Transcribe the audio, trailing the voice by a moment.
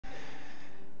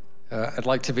I'd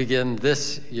like to begin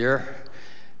this year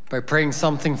by praying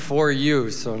something for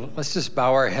you. So let's just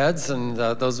bow our heads, and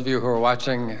those of you who are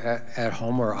watching at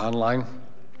home or online,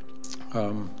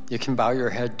 you can bow your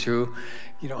head too.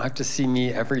 You don't have to see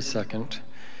me every second.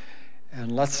 And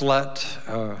let's let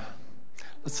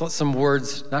some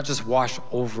words not just wash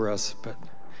over us, but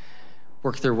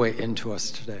work their way into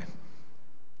us today.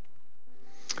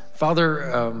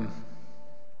 Father,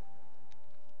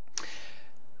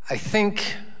 I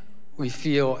think we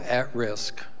feel at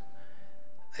risk.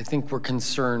 I think we're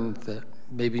concerned that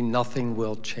maybe nothing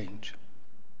will change.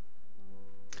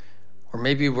 Or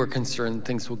maybe we're concerned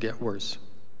things will get worse.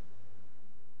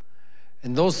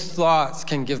 And those thoughts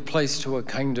can give place to a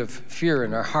kind of fear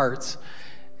in our hearts.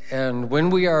 And when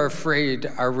we are afraid,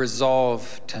 our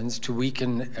resolve tends to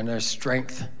weaken and our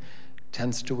strength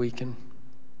tends to weaken.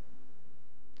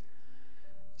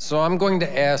 So I'm going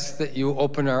to ask that you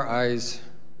open our eyes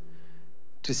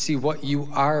to see what you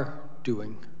are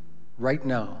doing right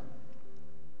now.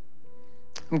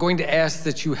 I'm going to ask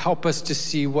that you help us to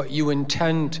see what you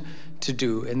intend to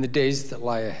do in the days that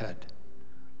lie ahead.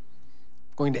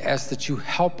 I'm going to ask that you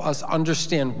help us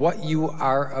understand what you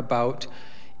are about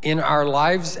in our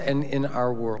lives and in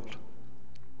our world.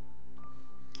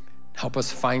 Help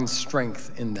us find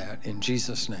strength in that, in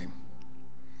Jesus' name.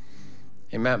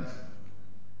 Amen.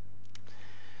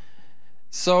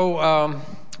 So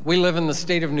we live in the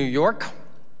state of New York,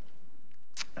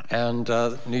 and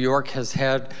New York has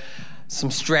had some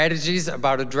strategies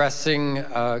about addressing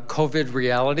COVID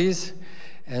realities.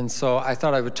 And so I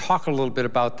thought I would talk a little bit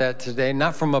about that today,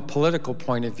 not from a political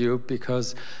point of view,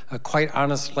 because quite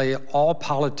honestly, all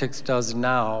politics does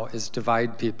now is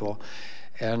divide people.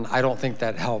 And I don't think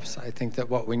that helps. I think that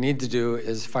what we need to do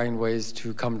is find ways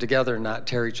to come together, not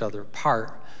tear each other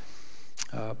apart.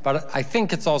 But I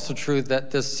think it's also true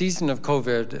that this season of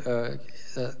COVID,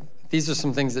 these are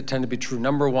some things that tend to be true.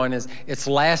 Number one is it's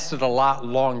lasted a lot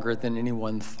longer than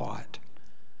anyone thought.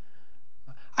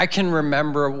 I can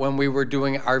remember when we were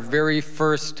doing our very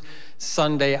first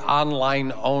Sunday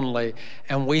online only,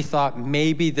 and we thought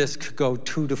maybe this could go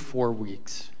 2 to 4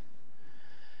 weeks.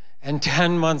 And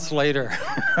 10 months later,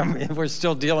 I mean, we're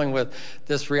still dealing with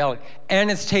this reality.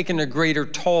 And it's taken a greater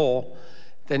toll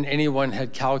than anyone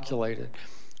had calculated.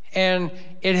 And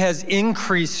it has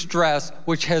increased stress,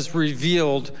 which has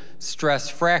revealed stress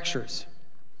fractures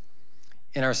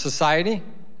in our society,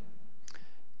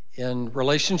 in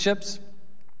relationships,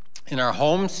 in our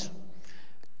homes,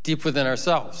 deep within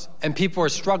ourselves. And people are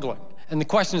struggling. And the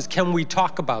question is, can we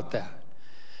talk about that?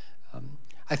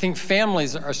 I think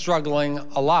families are struggling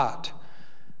a lot.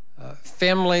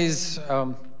 Families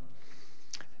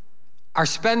are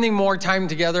spending more time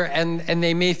together, and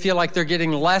they may feel like they're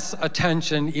getting less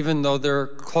attention even though they're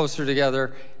closer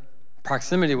together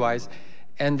proximity-wise,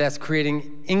 and that's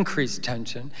creating increased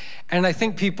tension. And I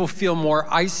think people feel more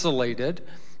isolated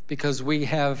because we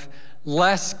have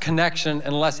less connection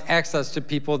and less access to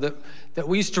people that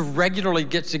we used to regularly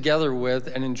get together with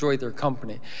and enjoy their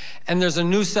company. And there's a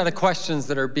new set of questions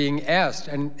that are being asked,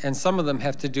 and some of them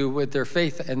have to do with their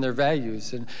faith and their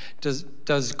values. And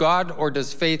does God or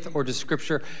does faith or does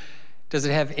Scripture, does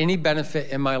it have any benefit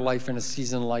in my life in a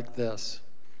season like this?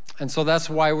 And so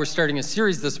that's why we're starting a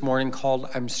series this morning called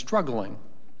I'm Struggling.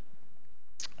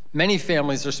 Many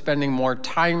families are spending more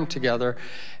time together,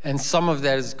 and some of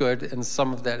that is good and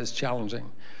some of that is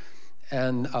challenging.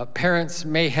 And parents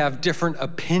may have different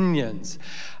opinions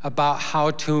about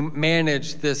how to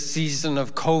manage this season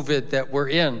of COVID that we're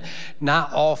in.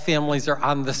 Not all families are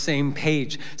on the same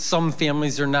page. Some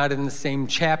families are not in the same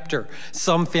chapter.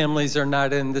 Some families are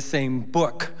not in the same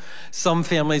book. Some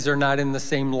families are not in the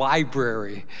same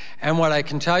library. And what I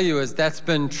can tell you is that's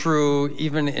been true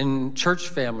even in church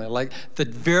family. Like the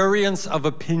variance of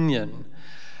opinion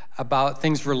about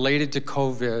things related to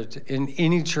COVID in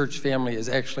any church family is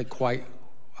actually quite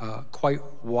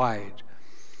wide.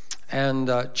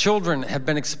 And children have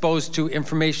been exposed to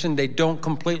information they don't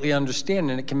completely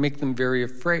understand, and it can make them very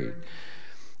afraid.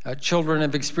 Children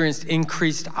have experienced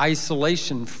increased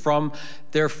isolation from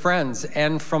their friends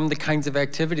and from the kinds of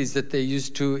activities that they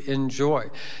used to enjoy.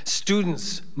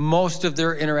 Students, most of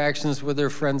their interactions with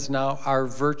their friends now are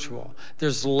virtual.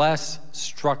 There's less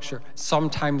structure,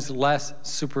 sometimes less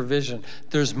supervision.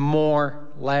 There's more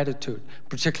latitude,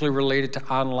 particularly related to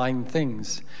online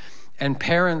things. And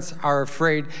parents are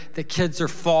afraid that kids are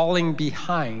falling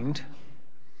behind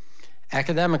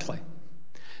academically.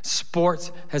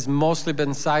 Sports has mostly been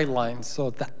sidelined,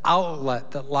 so the outlet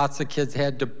that lots of kids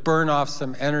had to burn off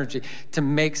some energy, to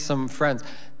make some friends,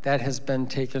 that has been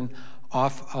taken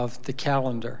off of the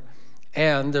calendar.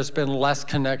 And there's been less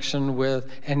connection with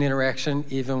and interaction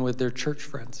even with their church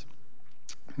friends.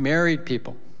 Married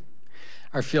people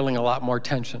are feeling a lot more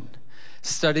tension.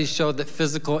 Studies show that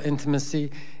physical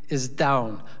intimacy is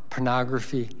down,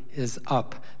 pornography is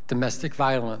up, domestic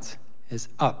violence is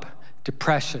up,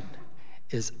 depression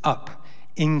is up,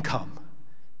 income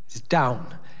is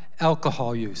down,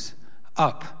 alcohol use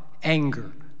up,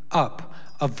 anger up,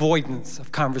 avoidance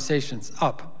of conversations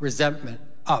up, resentment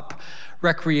up,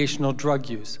 recreational drug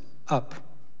use up.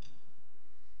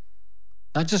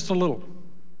 Not just a little,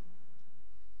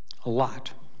 a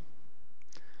lot.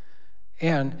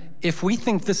 And if we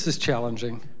think this is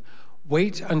challenging,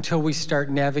 wait until we start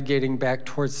navigating back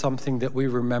towards something that we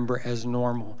remember as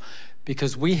normal,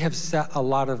 because we have set a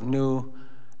lot of new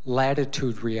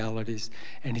latitude realities.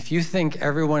 And if you think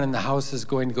everyone in the house is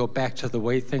going to go back to the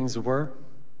way things were,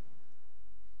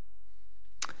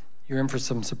 you're in for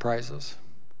some surprises.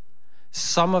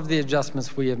 Some of the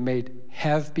adjustments we have made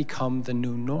have become the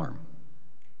new norm.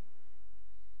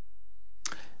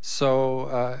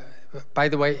 So, by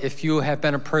the way, if you have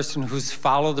been a person who's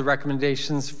followed the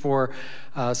recommendations for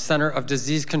Center of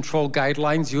Disease Control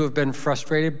guidelines, you have been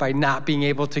frustrated by not being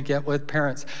able to get with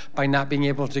parents, by not being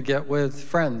able to get with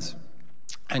friends.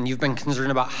 And you've been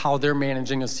concerned about how they're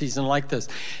managing a season like this.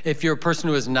 If you're a person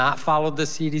who has not followed the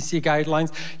CDC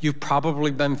guidelines, you've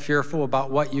probably been fearful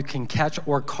about what you can catch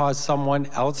or cause someone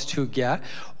else to get,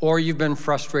 or you've been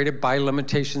frustrated by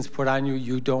limitations put on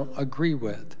you don't agree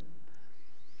with.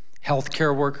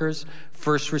 Healthcare workers,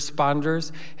 first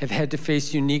responders have had to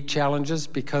face unique challenges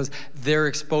because their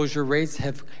exposure rates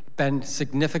have been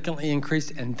significantly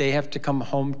increased and they have to come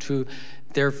home to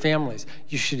their families.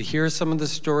 You should hear some of the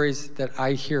stories that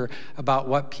I hear about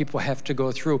what people have to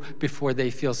go through before they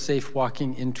feel safe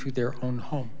walking into their own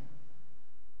home.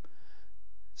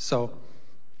 So,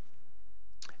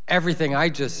 everything I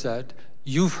just said,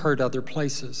 you've heard other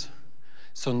places.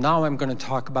 So now I'm going to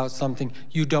talk about something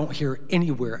you don't hear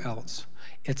anywhere else.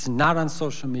 It's not on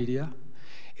social media.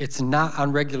 It's not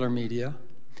on regular media.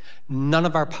 None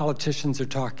of our politicians are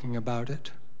talking about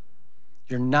it.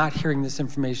 You're not hearing this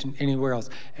information anywhere else.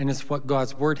 And it's what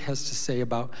God's word has to say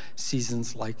about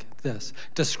seasons like this.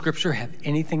 Does Scripture have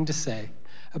anything to say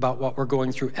about what we're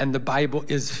going through? And the Bible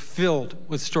is filled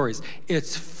with stories.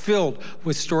 It's filled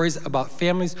with stories about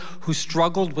families who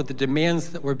struggled with the demands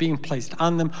that were being placed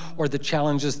on them or the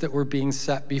challenges that were being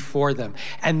set before them.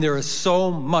 And there is so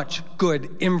much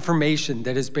good information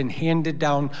that has been handed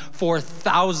down for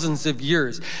thousands of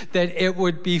years that it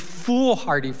would be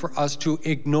foolhardy for us to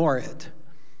ignore it.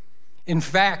 In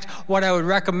fact, what I would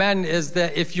recommend is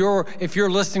that if you're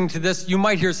listening to this, you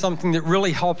might hear something that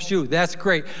really helps you. That's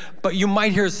great. But you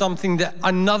might hear something that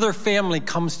another family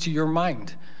comes to your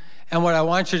mind. And what I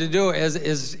want you to do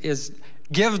is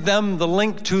give them the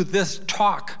link to this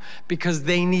talk because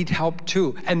they need help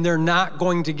too. And they're not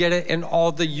going to get it in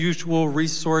all the usual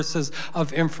resources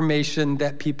of information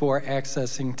that people are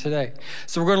accessing today.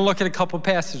 So we're going to look at a couple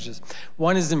passages.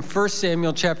 One is in 1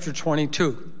 Samuel chapter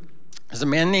 22. There's a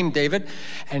man named David,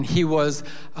 and he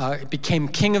became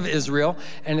king of Israel.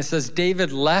 And it says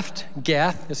David left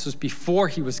Gath. This was before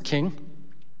he was king.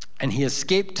 And he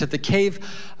escaped to the cave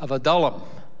of Adullam.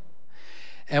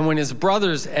 And when his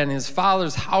brothers and his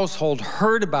father's household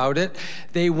heard about it,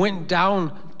 they went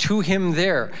down to him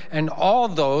there. And all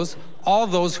those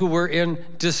who were in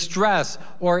distress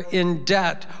or in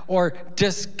debt or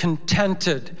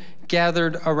discontented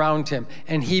gathered around him,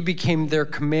 and he became their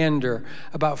commander.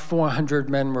 About 400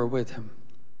 men were with him.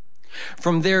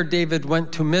 From there, David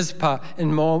went to Mizpah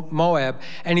in Moab,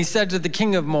 and he said to the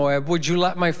king of Moab, "Would you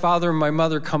let my father and my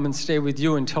mother come and stay with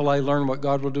you until I learn what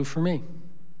God will do for me?"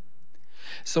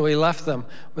 So he left them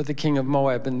with the king of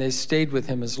Moab, and they stayed with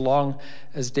him as long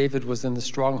as David was in the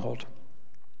stronghold.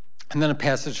 And then a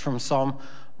passage from Psalm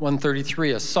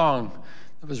 133, a song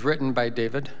that was written by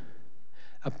David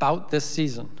about this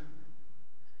season.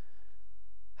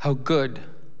 How good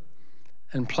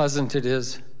and pleasant it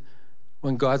is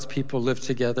when God's people live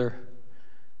together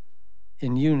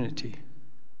in unity.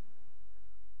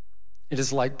 It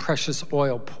is like precious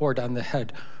oil poured on the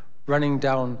head, running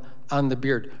down on the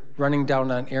beard, running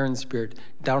down on Aaron's beard,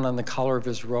 down on the collar of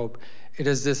his robe. It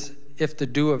is as if the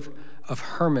dew of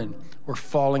Hermon were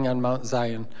falling on Mount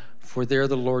Zion, for there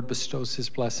the Lord bestows his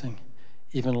blessing,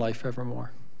 even life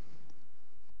evermore.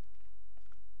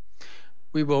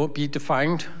 We will be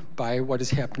defined by what is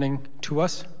happening to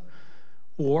us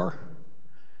or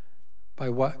by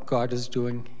what God is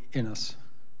doing in us.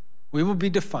 We will be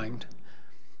defined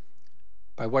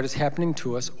by what is happening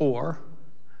to us or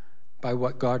by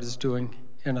what God is doing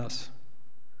in us.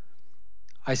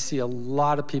 I see a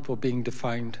lot of people being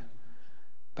defined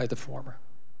by the former.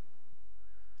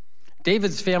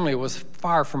 David's family was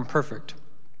far from perfect.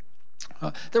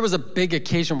 There was a big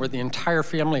occasion where the entire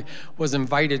family was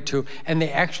invited to, and they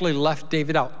actually left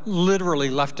David out, literally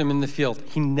left him in the field.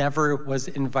 He never was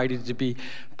invited to be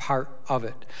part of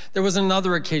it. There was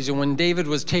another occasion when David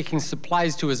was taking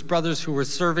supplies to his brothers who were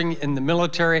serving in the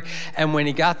military, and when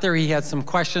he got there, he had some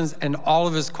questions, and all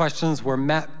of his questions were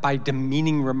met by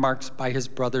demeaning remarks by his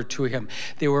brother to him.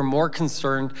 They were more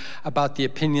concerned about the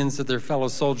opinions of their fellow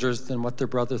soldiers than what their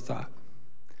brother thought.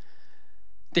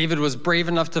 David was brave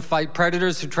enough to fight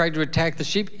predators who tried to attack the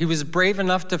sheep. He was brave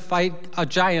enough to fight a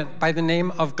giant by the name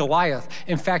of Goliath.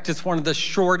 In fact, it's one of the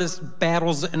shortest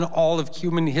battles in all of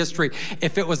human history.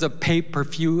 If it was a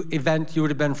pay-per-view event, you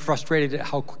would have been frustrated at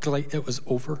how quickly it was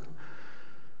over.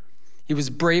 He was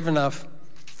brave enough,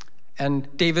 and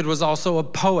David was also a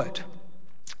poet.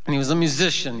 And he was a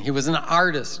musician, he was an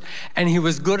artist, and he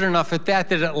was good enough at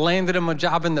that it landed him a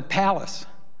job in the palace.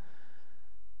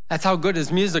 That's how good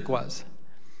his music was.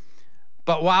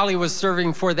 But while he was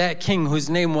serving for that king whose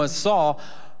name was Saul,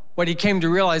 what he came to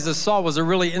realize is Saul was a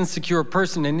really insecure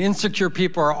person, and insecure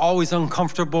people are always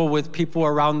uncomfortable with people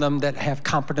around them that have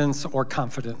competence or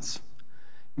confidence. It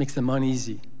makes them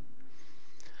uneasy.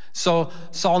 So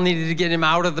Saul needed to get him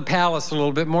out of the palace a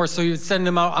little bit more, so he would send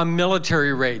him out on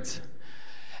military raids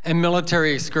and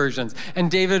military excursions. And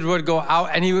David would go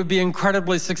out and he would be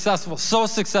incredibly successful, so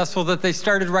successful that they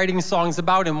started writing songs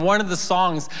about him. One of the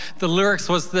songs, the lyrics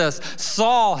was this: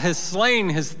 Saul has slain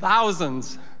his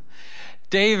thousands,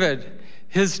 David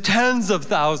his tens of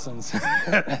thousands.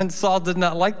 And Saul did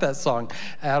not like that song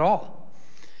at all.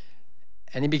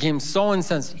 And he became so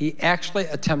incensed, he actually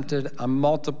attempted on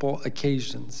multiple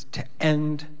occasions to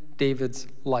end David's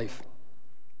life.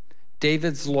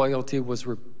 David's loyalty was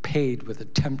repaid with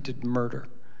attempted murder.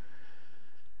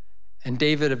 And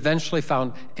David eventually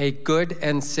found a good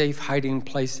and safe hiding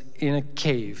place in a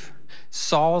cave.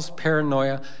 Saul's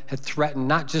paranoia had threatened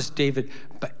not just David,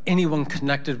 but anyone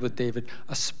connected with David,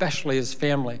 especially his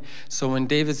family. So when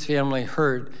David's family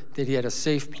heard that he had a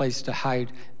safe place to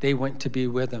hide, they went to be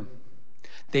with him.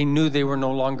 They knew they were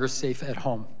no longer safe at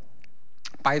home.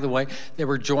 By the way, they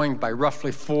were joined by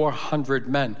roughly 400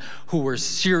 men who were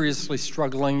seriously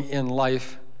struggling in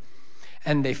life,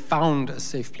 and they found a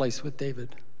safe place with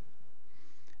David.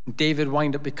 David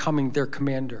wound up becoming their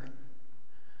commander.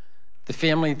 The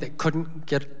family that couldn't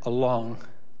get along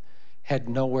had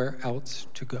nowhere else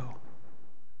to go.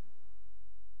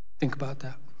 Think about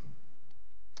that.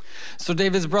 So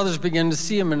David's brothers began to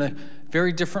see him in a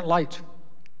very different light.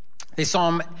 They saw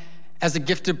him as a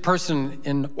gifted person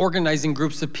in organizing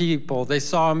groups of people. They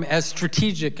saw him as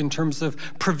strategic in terms of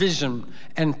provision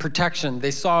and protection. They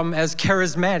saw him as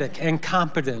charismatic and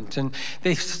competent. And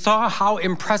they saw how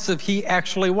impressive he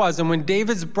actually was. And when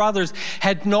David's brothers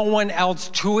had no one else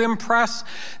to impress,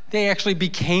 they actually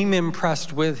became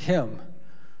impressed with him.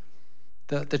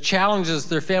 The challenges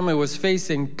their family was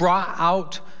facing brought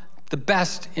out the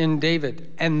best in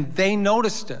David, and they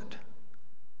noticed it.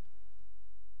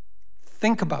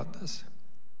 Think about this.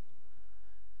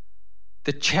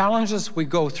 The challenges we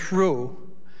go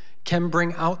through can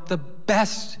bring out the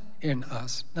best in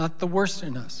us, not the worst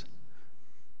in us.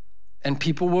 And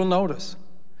people will notice.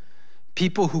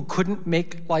 People who couldn't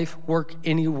make life work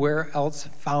anywhere else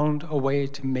found a way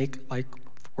to make life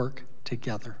work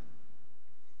together.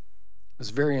 It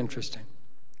was very interesting.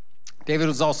 David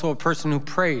was also a person who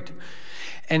prayed.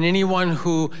 And anyone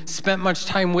who spent much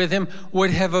time with him would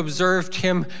have observed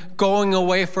him going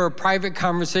away for a private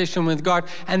conversation with God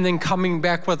and then coming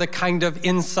back with a kind of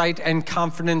insight and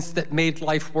confidence that made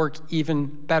life work even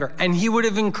better. And he would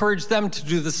have encouraged them to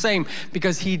do the same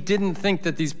because he didn't think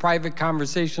that these private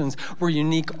conversations were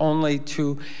unique only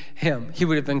to him. He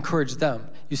would have encouraged them.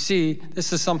 You see,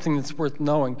 this is something that's worth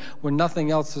knowing. When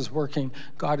nothing else is working,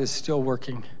 God is still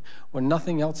working. When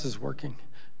nothing else is working,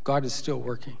 God is still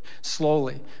working.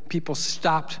 Slowly, people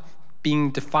stopped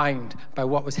being defined by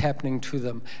what was happening to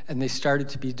them, and they started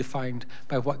to be defined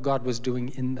by what God was doing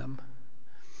in them.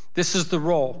 This is the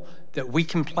role that we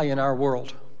can play in our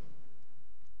world.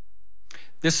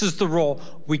 This is the role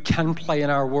we can play in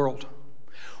our world.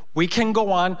 We can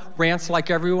go on rants like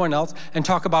everyone else and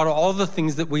talk about all the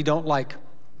things that we don't like.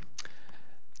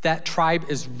 That tribe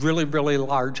is really, really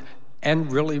large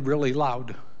and really, really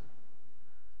loud.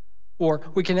 Or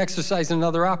we can exercise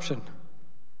another option.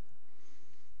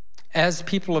 As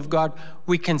people of God,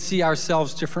 we can see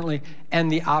ourselves differently,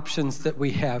 and the options that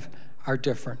we have are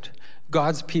different.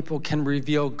 God's people can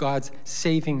reveal God's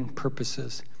saving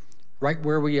purposes right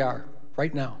where we are,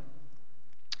 right now.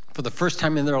 For the first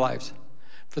time in their lives,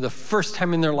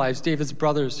 David's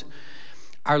brothers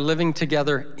are living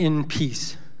together in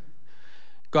peace.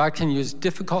 God can use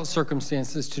difficult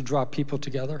circumstances to draw people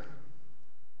together.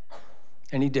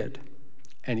 And he did.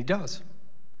 And he does.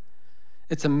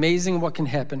 It's amazing what can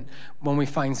happen when we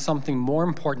find something more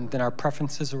important than our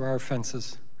preferences or our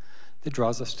offenses that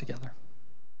draws us together.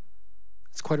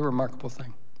 It's quite a remarkable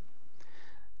thing.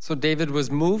 So David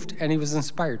was moved and he was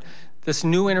inspired. This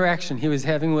new interaction he was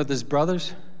having with his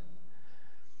brothers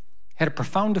had a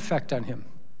profound effect on him.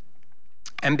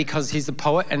 And because he's a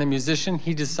poet and a musician,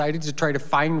 he decided to try to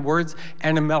find words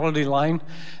and a melody line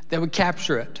that would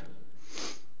capture it.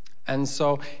 And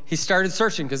so he started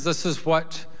searching, because this is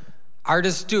what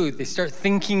artists do. They start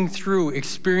thinking through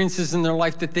experiences in their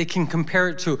life that they can compare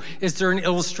it to. Is there an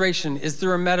illustration? Is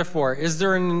there a metaphor? Is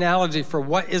there an analogy for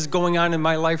what is going on in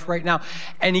my life right now?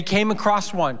 And he came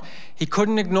across one. He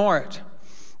couldn't ignore it.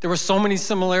 There were so many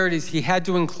similarities, he had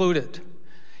to include it.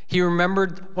 He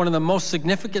remembered one of the most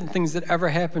significant things that ever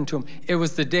happened to him. It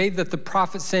was the day that the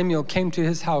prophet Samuel came to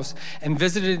his house and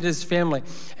visited his family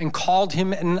and called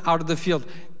him in out of the field.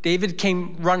 David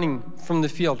came running from the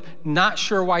field, not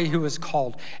sure why he was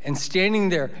called, and standing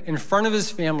there in front of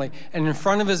his family and in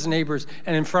front of his neighbors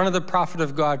and in front of the prophet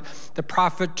of God, the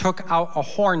prophet took out a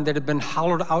horn that had been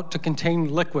hollowed out to contain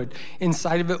liquid.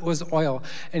 Inside of it was oil,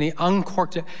 and he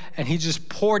uncorked it, and he just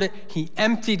poured it. He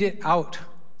emptied it out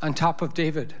on top of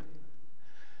David.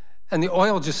 And the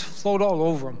oil just flowed all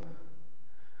over him.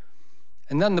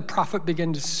 And then the prophet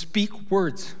began to speak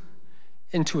words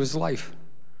into his life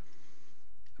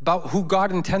about who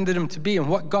God intended him to be and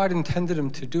what God intended him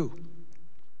to do.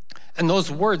 And those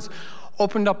words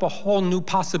opened up a whole new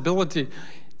possibility,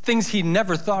 things he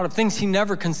never thought of, things he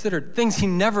never considered, things he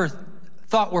never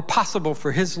thought were possible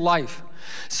for his life.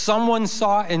 Someone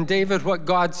saw in David what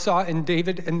God saw in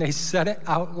David, and they said it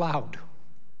out loud.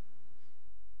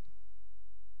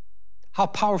 How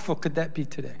powerful could that be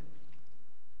today?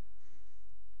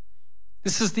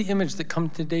 This is the image that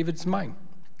comes to David's mind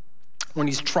when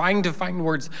he's trying to find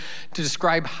words to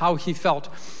describe how he felt.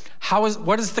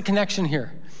 What is the connection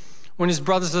here? When his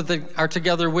brothers are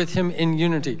together with him in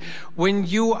unity. When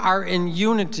you are in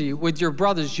unity with your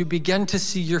brothers, you begin to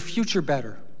see your future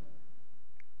better.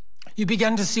 You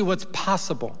begin to see what's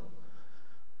possible.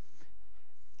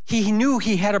 He knew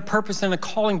he had a purpose and a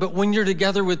calling, but when you're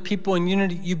together with people in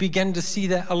unity, you begin to see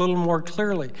that a little more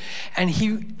clearly. And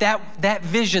that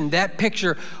vision, that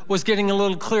picture was getting a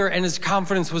little clearer, and his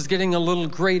confidence was getting a little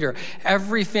greater.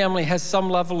 Every family has some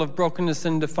level of brokenness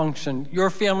and dysfunction. Your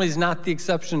family is not the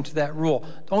exception to that rule.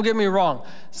 Don't get me wrong.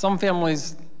 Some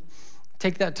families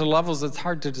take that to levels that's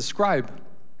hard to describe.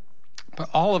 But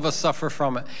all of us suffer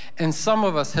from it. And some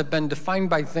of us have been defined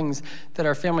by things that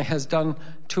our family has done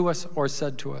to us or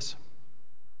said to us.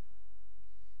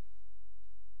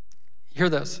 Hear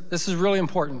this. This is really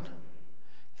important.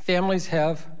 Families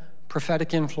have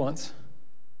prophetic influence,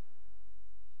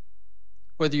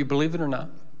 whether you believe it or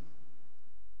not.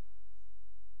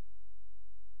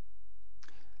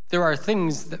 There are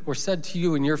things that were said to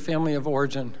you in your family of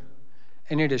origin,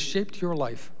 and it has shaped your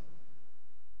life,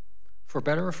 for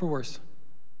better or for worse.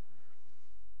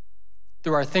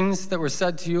 There are things that were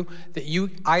said to you that you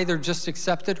either just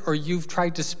accepted or you've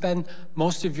tried to spend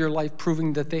most of your life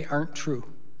proving that they aren't true.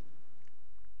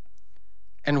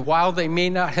 And while they may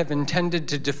not have intended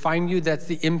to define you, that's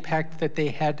the impact that they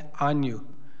had on you.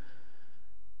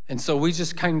 And so we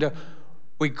just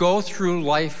we go through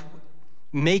life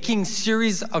making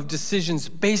series of decisions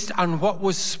based on what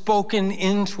was spoken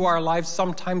into our lives,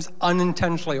 sometimes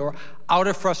unintentionally or out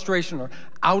of frustration or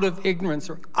out of ignorance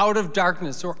or out of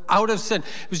darkness or out of sin.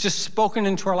 It was just spoken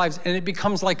into our lives, and it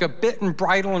becomes like a bit and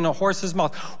bridle in a horse's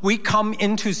mouth. We come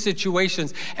into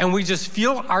situations and we just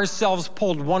feel ourselves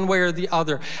pulled one way or the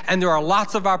other, and there are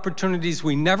lots of opportunities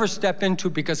we never step into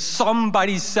because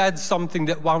somebody said something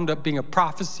that wound up being a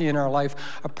prophecy in our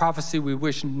life, a prophecy we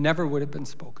wish never would have been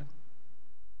spoken.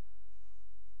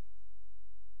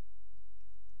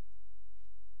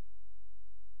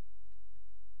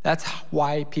 That's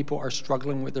why people are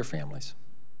struggling with their families.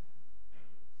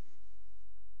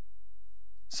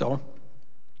 So,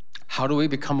 how do we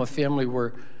become a family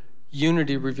where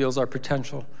unity reveals our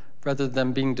potential rather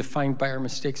than being defined by our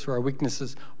mistakes or our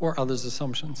weaknesses or others'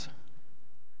 assumptions?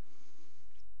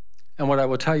 And what I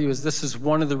will tell you is this is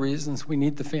one of the reasons we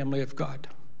need the family of God.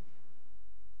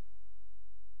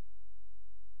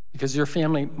 Because your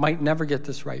family might never get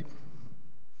this right,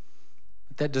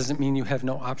 but that doesn't mean you have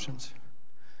no options.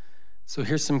 So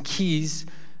here's some keys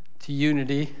to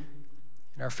unity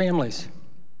in our families.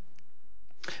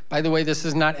 By the way, this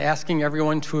is not asking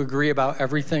everyone to agree about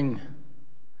everything.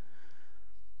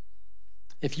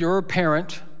 If you're a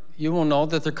parent, you will know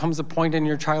that there comes a point in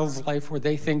your child's life where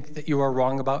they think that you are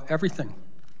wrong about everything.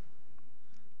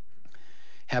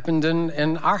 Happened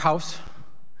in our house.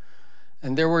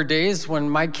 And there were days when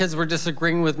my kids were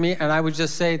disagreeing with me, and I would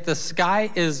just say, the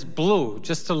sky is blue,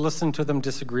 just to listen to them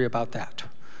disagree about that.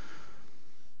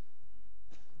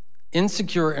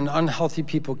 Insecure and unhealthy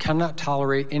people cannot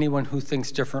tolerate anyone who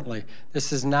thinks differently.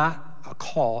 This is not a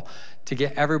call to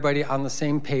get everybody on the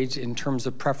same page in terms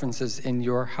of preferences in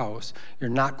your house. You're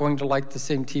not going to like the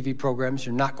same TV programs.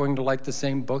 You're not going to like the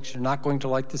same books. You're not going to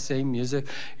like the same music.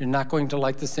 You're not going to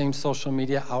like the same social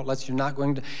media outlets. You're not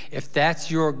going to, if that's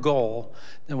your goal,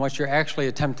 then what you're actually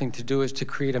attempting to do is to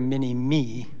create a mini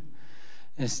me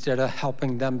instead of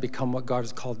helping them become what God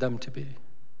has called them to be.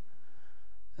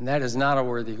 And that is not a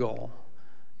worthy goal,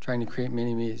 trying to create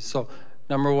mini me's. So,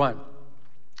 number one,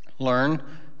 learn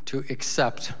to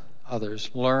accept others.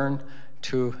 Learn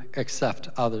to accept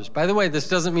others. By the way, this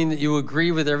doesn't mean that you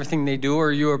agree with everything they do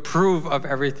or you approve of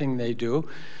everything they do.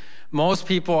 Most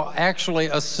people actually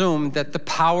assume that the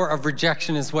power of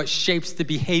rejection is what shapes the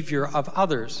behavior of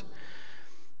others.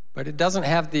 But it doesn't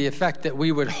have the effect that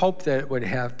we would hope that it would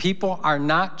have. People are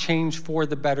not changed for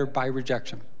the better by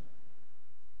rejection.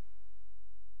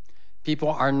 People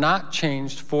are not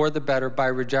changed for the better by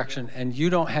rejection, and you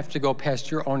don't have to go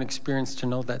past your own experience to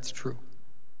know that's true.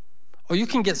 Oh, you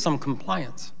can get some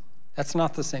compliance. That's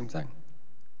not the same thing.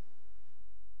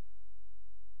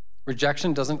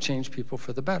 Rejection doesn't change people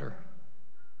for the better.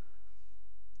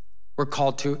 We're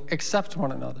called to accept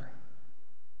one another.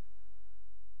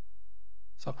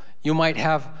 So you might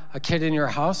have a kid in your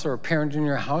house or a parent in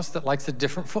your house that likes a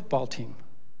different football team.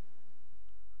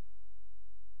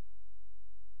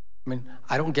 I mean,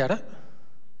 I don't get it.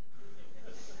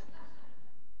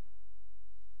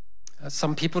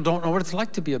 Some people don't know what it's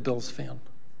like to be a Bills fan.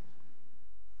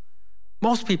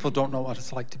 Most people don't know what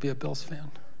it's like to be a Bills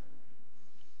fan.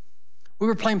 We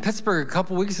were playing Pittsburgh a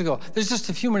couple weeks ago. There's just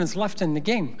a few minutes left in the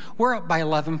game. We're up by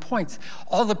 11 points.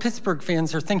 All the Pittsburgh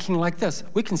fans are thinking like this: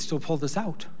 we can still pull this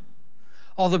out.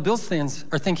 All the Bills fans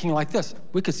are thinking like this: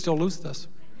 we could still lose this.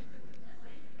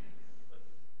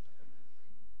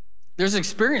 There's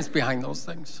experience behind those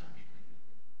things.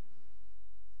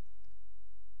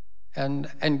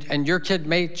 And your kid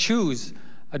may choose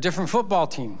a different football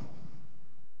team.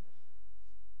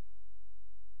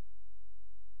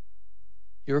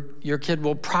 Your kid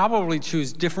will probably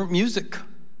choose different music.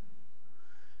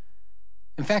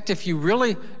 In fact, if you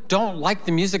really don't like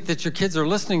the music that your kids are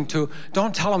listening to,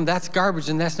 don't tell them that's garbage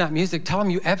and that's not music. Tell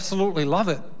them you absolutely love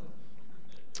it.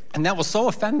 And that will so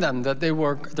offend them that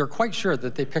they're quite sure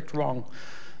that they picked wrong.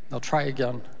 They'll try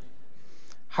again.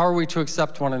 How are we to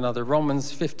accept one another?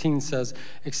 Romans 15 says,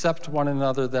 accept one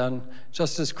another then,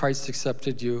 just as Christ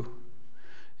accepted you,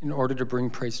 in order to bring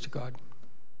praise to God.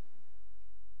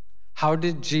 How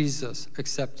did Jesus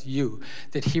accept you?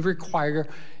 Did he require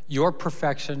your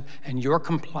perfection and your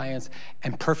compliance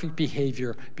and perfect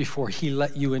behavior before he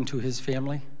let you into his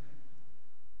family?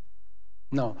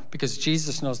 No, because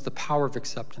Jesus knows the power of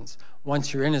acceptance.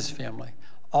 Once you're in his family,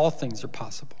 all things are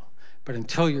possible. But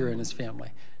until you're in his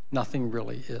family, nothing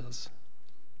really is.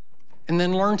 And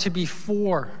then learn to be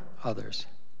for others.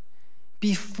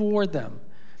 Be for them.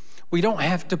 We don't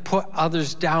have to put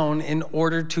others down in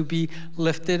order to be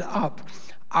lifted up.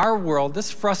 Our world,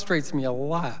 this frustrates me a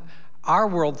lot. Our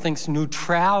world thinks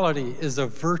neutrality is a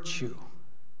virtue.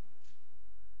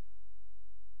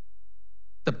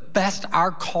 The best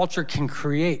our culture can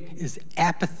create is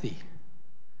apathy.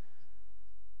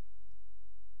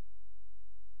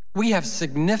 We have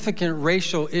significant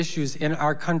racial issues in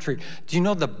our country. Do you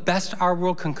know the best our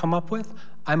world can come up with?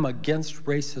 I'm against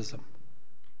racism.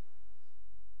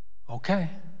 Okay.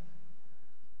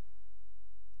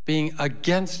 Being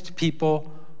against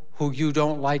people who you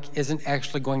don't like isn't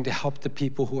actually going to help the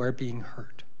people who are being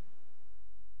hurt.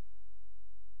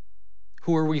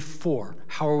 Who are we for?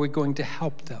 How are we going to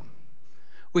help them?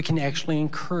 We can actually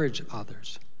encourage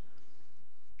others.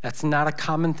 That's not a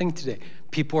common thing today.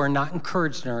 People are not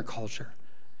encouraged in our culture.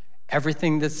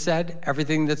 Everything that's said,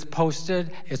 everything that's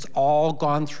posted, it's all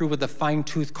gone through with a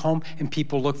fine-tooth comb, and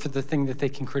people look for the thing that they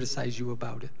can criticize you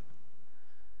about it.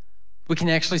 We can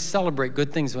actually celebrate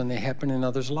good things when they happen in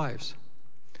others' lives.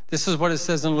 This is what it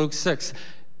says in Luke 6,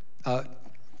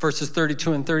 verses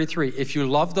 32 and 33. If you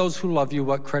love those who love you,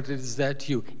 what credit is that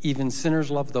to you? Even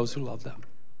sinners love those who love them.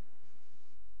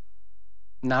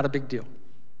 Not a big deal.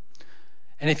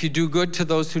 And if you do good to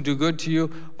those who do good to you,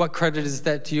 what credit is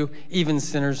that to you? Even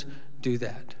sinners do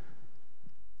that.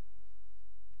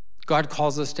 God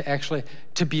calls us to actually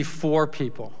to be for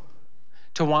people,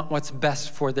 to want what's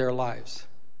best for their lives.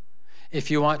 If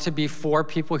you want to be for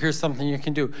people, here's something you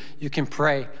can do. You can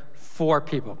pray for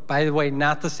people. By the way,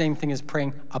 not the same thing as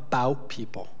praying about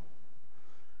people.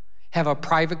 Have a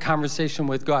private conversation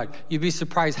with God. You'd be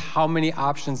surprised how many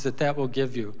options that will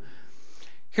give you.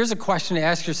 Here's a question to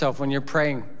ask yourself when you're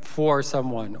praying for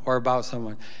someone or about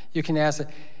someone. You can ask it,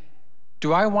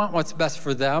 do I want what's best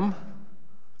for them?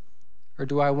 Or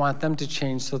do I want them to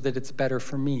change so that it's better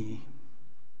for me?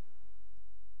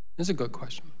 This is a good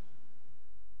question.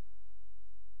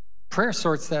 Prayer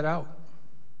sorts that out.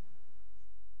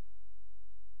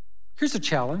 Here's a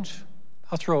challenge.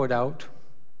 I'll throw it out.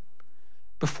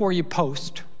 Before you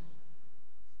post,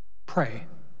 pray.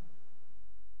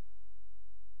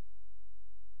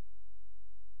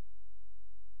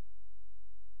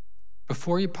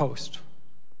 Before you post,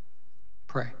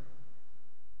 pray.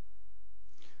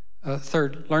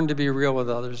 Third, learn to be real with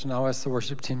others. And I'll ask the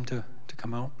worship team to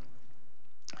come out.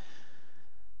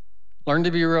 Learn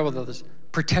to be real with others.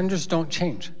 Pretenders don't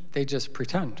change. They just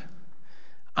pretend.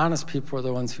 Honest people are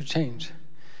the ones who change.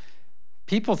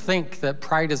 People think that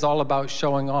pride is all about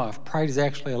showing off. Pride is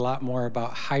actually a lot more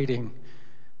about hiding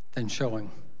than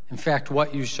showing. In fact,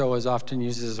 what you show is often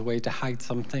used as a way to hide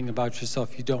something about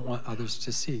yourself you don't want others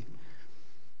to see.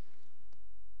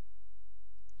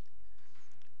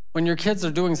 When your kids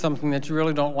are doing something that you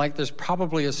really don't like, there's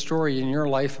probably a story in your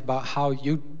life about how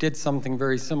you did something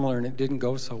very similar and it didn't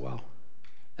go so well.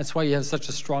 That's why you have such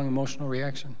a strong emotional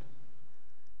reaction.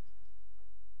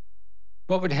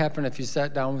 What would happen if you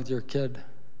sat down with your kid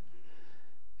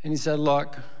and you said,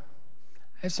 look, I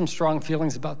have some strong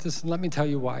feelings about this, and let me tell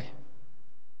you why.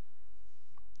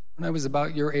 When I was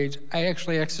about your age, I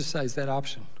actually exercised that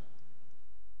option.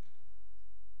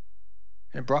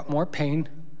 And it brought more pain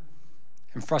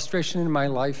and frustration in my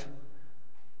life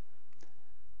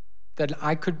than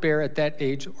I could bear at that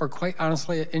age, or quite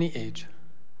honestly, at any age.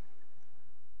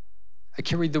 I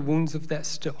carried the wounds of that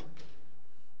still.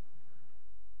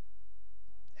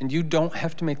 And you don't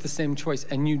have to make the same choice,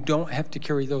 and you don't have to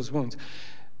carry those wounds.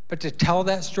 But to tell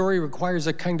that story requires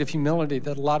a kind of humility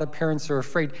that a lot of parents are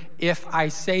afraid. If I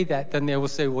say that, then they will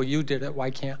say, well, you did it,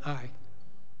 why can't I?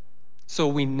 So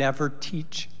we never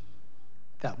teach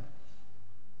them.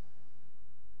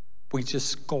 We just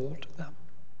scold them.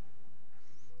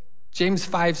 James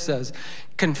 5 says,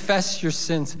 confess your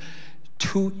sins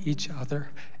to each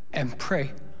other and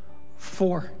pray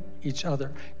for each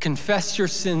other. Confess your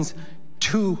sins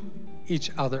to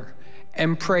each other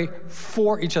and pray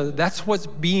for each other. That's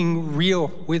what being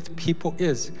real with people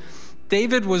is.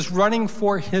 David was running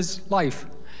for his life,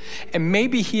 and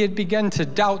maybe he had begun to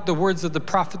doubt the words of the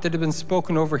prophet that had been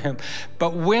spoken over him.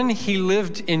 But when he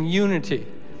lived in unity,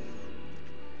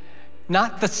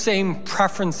 not the same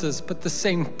preferences, but the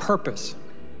same purpose,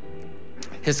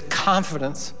 his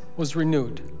confidence was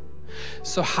renewed.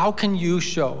 So how can you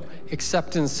show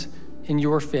acceptance in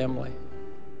your family?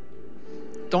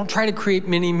 Don't try to create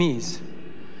mini-me's.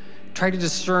 Try to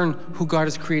discern who God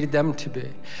has created them to be.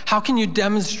 How can you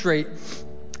demonstrate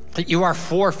that you are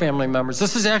for family members?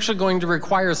 This is actually going to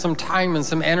require some time and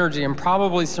some energy and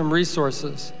probably some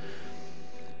resources.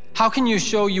 How can you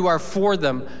show you are for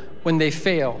them when they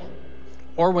fail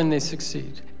or when they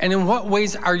succeed? And in what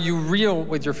ways are you real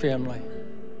with your family?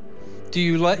 Do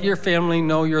you let your family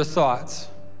know your thoughts?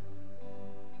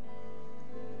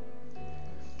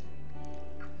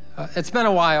 It's been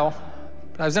a while,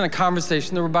 but I was in a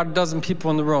conversation. There were about a dozen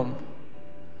people in the room.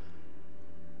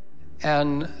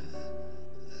 And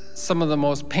some of the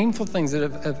most painful things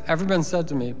that have ever been said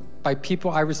to me by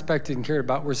people I respected and cared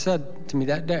about were said to me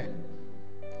that day.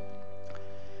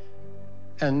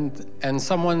 And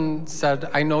someone said,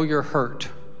 I know you're hurt.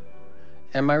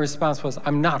 And my response was,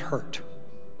 I'm not hurt.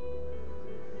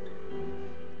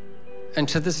 And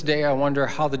to this day, I wonder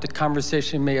how the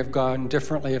conversation may have gone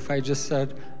differently if I just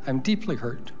said, I'm deeply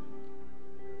hurt.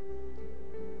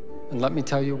 And let me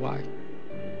tell you why.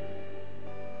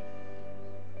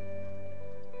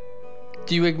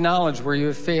 Do you acknowledge where you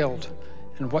have failed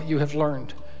and what you have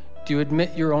learned? Do you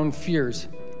admit your own fears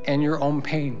and your own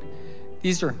pain?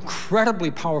 These are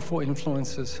incredibly powerful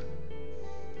influences.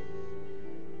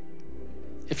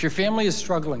 If your family is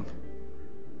struggling,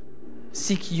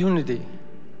 seek unity.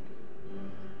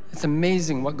 It's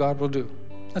amazing what God will do.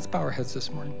 Let's bow our heads this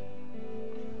morning.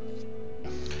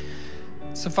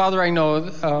 So, Father, I know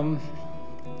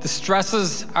the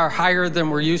stresses are higher than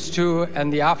we're used to,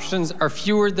 and the options are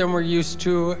fewer than we're used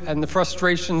to, and the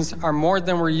frustrations are more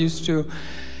than we're used to,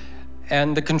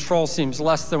 and the control seems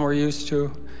less than we're used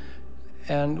to.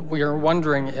 And we are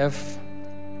wondering if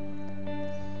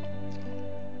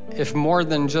more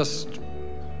than just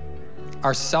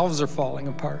ourselves are falling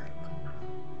apart,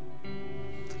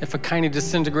 if a kind of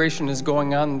disintegration is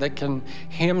going on that can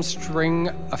hamstring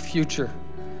a future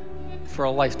for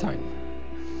a lifetime.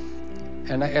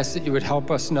 And I ask that you would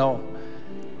help us know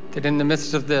that in the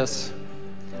midst of this,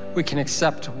 we can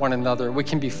accept one another, we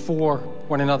can be for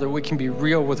one another, we can be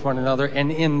real with one another, and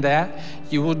in that,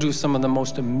 you will do some of the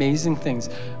most amazing things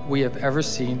we have ever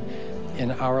seen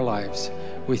in our lives.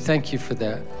 We thank you for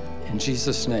that, in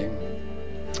Jesus' name.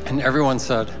 And everyone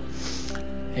said,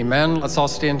 amen. Let's all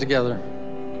stand together.